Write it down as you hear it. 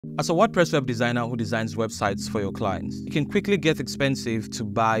As a WordPress web designer who designs websites for your clients, it can quickly get expensive to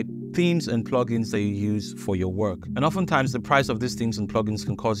buy themes and plugins that you use for your work. And oftentimes the price of these themes and plugins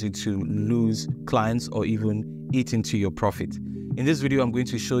can cause you to lose clients or even eat into your profit. In this video, I'm going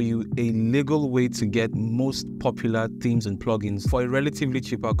to show you a legal way to get most popular themes and plugins for a relatively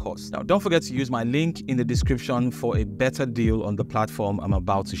cheaper cost. Now, don't forget to use my link in the description for a better deal on the platform I'm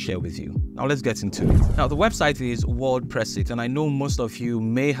about to share with you. Now, let's get into it. Now, the website is WordPressit, and I know most of you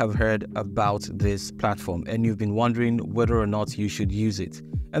may have heard about this platform and you've been wondering whether or not you should use it.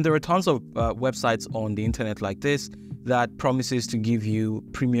 And there are tons of websites on the internet like this that promises to give you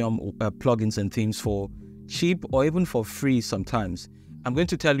premium plugins and themes for cheap or even for free sometimes. I'm going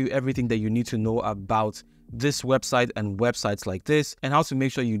to tell you everything that you need to know about this website and websites like this and how to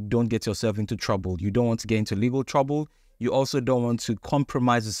make sure you don't get yourself into trouble. You don't want to get into legal trouble. You also don't want to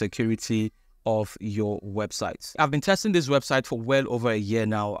compromise the security of your websites. I've been testing this website for well over a year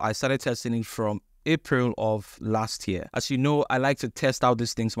now. I started testing it from April of last year. As you know, I like to test out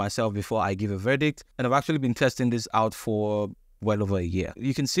these things myself before I give a verdict, and I've actually been testing this out for well over a year.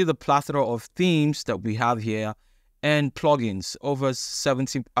 You can see the plethora of themes that we have here and plugins,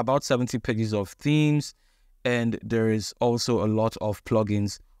 about 70 pages of themes, and there is also a lot of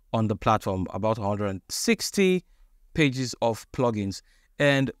plugins on the platform, about 160 pages of plugins,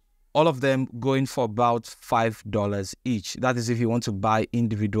 and all of them going for about $5 each. That is if you want to buy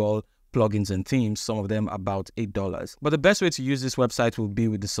individual plugins and themes, some of them about $8. But the best way to use this website will be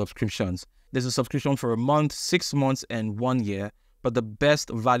with the subscriptions. There's a subscription for a month, 6 months, and 1 year. But the best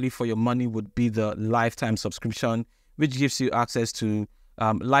value for your money would be the lifetime subscription, which gives you access to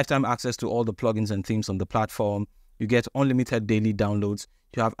lifetime access to all the plugins and themes on the platform. You get unlimited daily downloads.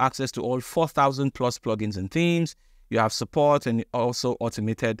 You have access to all 4,000 plus plugins and themes. You have support and also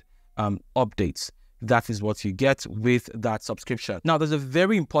automated updates. That is what you get with that subscription. Now, there's a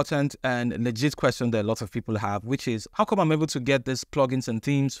very important and legit question that a lot of people have, which is, how come I'm able to get these plugins and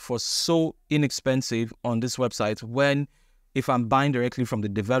themes for so inexpensive on this website when, if I'm buying directly from the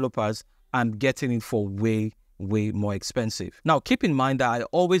developers, I'm getting it for way more expensive? Now, keep in mind that I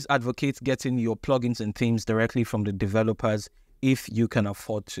always advocate getting your plugins and themes directly from the developers if you can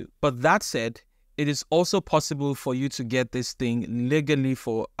afford to. But that said, it is also possible for you to get this thing legally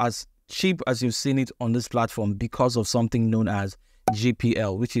for as cheap as you've seen it on this platform because of something known as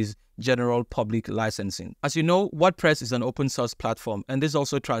GPL, which is General Public Licensing. As you know, WordPress is an open source platform, and this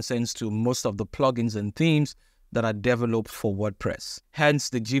also transcends to most of the plugins and themes that are developed for WordPress. Hence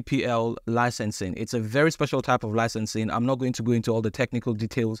the GPL licensing. It's a very special type of licensing. I'm not going to go into all the technical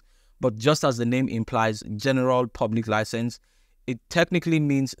details, but just as the name implies, General Public License, it technically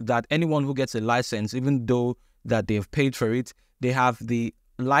means that anyone who gets a license, even though that they've paid for it, they have the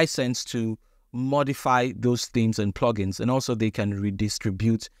license to modify those themes and plugins, and also they can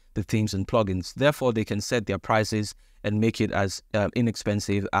redistribute the themes and plugins. Therefore, they can set their prices and make it as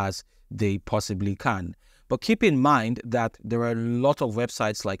inexpensive as they possibly can. But keep in mind that there are a lot of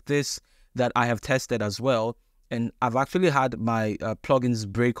websites like this that I have tested as well, and I've actually had my plugins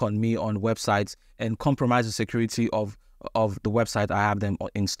break on me on websites and compromise the security of the website I have them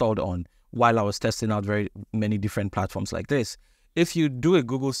installed on while I was testing out very many different platforms like this. If you do a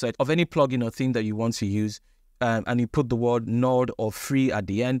Google search of any plugin or theme that you want to use and you put the word node or free at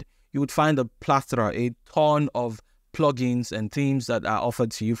the end, you would find a plethora, a ton of plugins and themes that are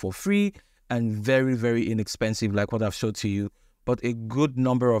offered to you for free and very inexpensive, like what I've showed to you. But a good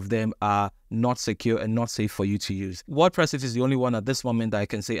number of them are not secure and not safe for you to use. WordPressit is the only one at this moment that I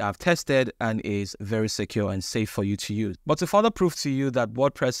can say I've tested and is very secure and safe for you to use. But to further prove to you that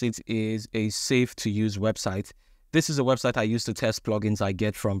WordPressit is a safe to use website, this is a website I use to test plugins I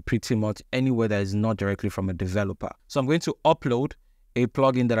get from pretty much anywhere that is not directly from a developer. So I'm going to upload a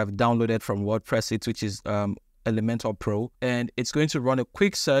plugin that I've downloaded from WordPressit, which is Elementor Pro, and it's going to run a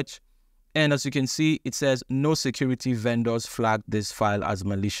quick search. And as you can see, it says no security vendors flagged this file as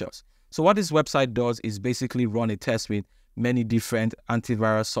malicious. So what this website does is basically run a test with many different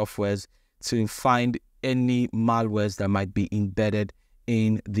antivirus softwares to find any malwares that might be embedded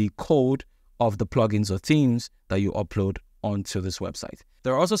in the code of the plugins or themes that you upload onto this website.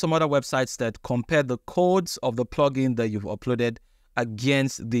 There are also some other websites that compare the codes of the plugin that you've uploaded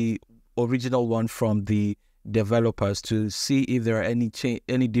against the original one from the developers to see if there are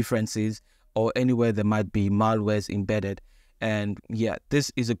any differences or anywhere there might be malwares embedded. And yeah,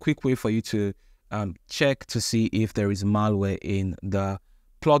 this is a quick way for you to check to see if there is malware in the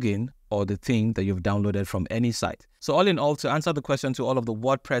plugin or the theme that you've downloaded from any site. So all in all, to answer the question to all of the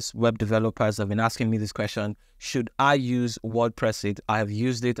WordPress web developers that have been asking me this question, should I use WordPressit? I have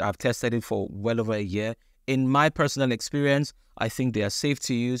used it. I've tested it for well over a year. In my personal experience, I think they are safe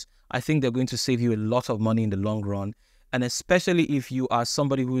to use. I think they're going to save you a lot of money in the long run. And especially if you are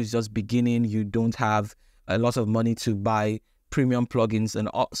somebody who is just beginning, you don't have a lot of money to buy premium plugins, and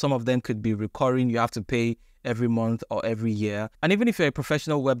some of them could be recurring. You have to pay every month or every year. And even if you're a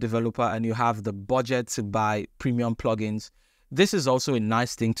professional web developer and you have the budget to buy premium plugins, this is also a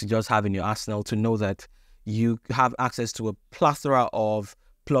nice thing to just have in your arsenal, to know that you have access to a plethora of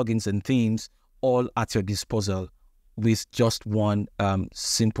plugins and themes all at your disposal with just one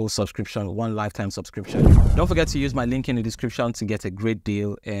simple subscription, one lifetime subscription. Don't forget to use my link in the description to get a great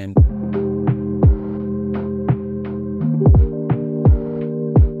deal, and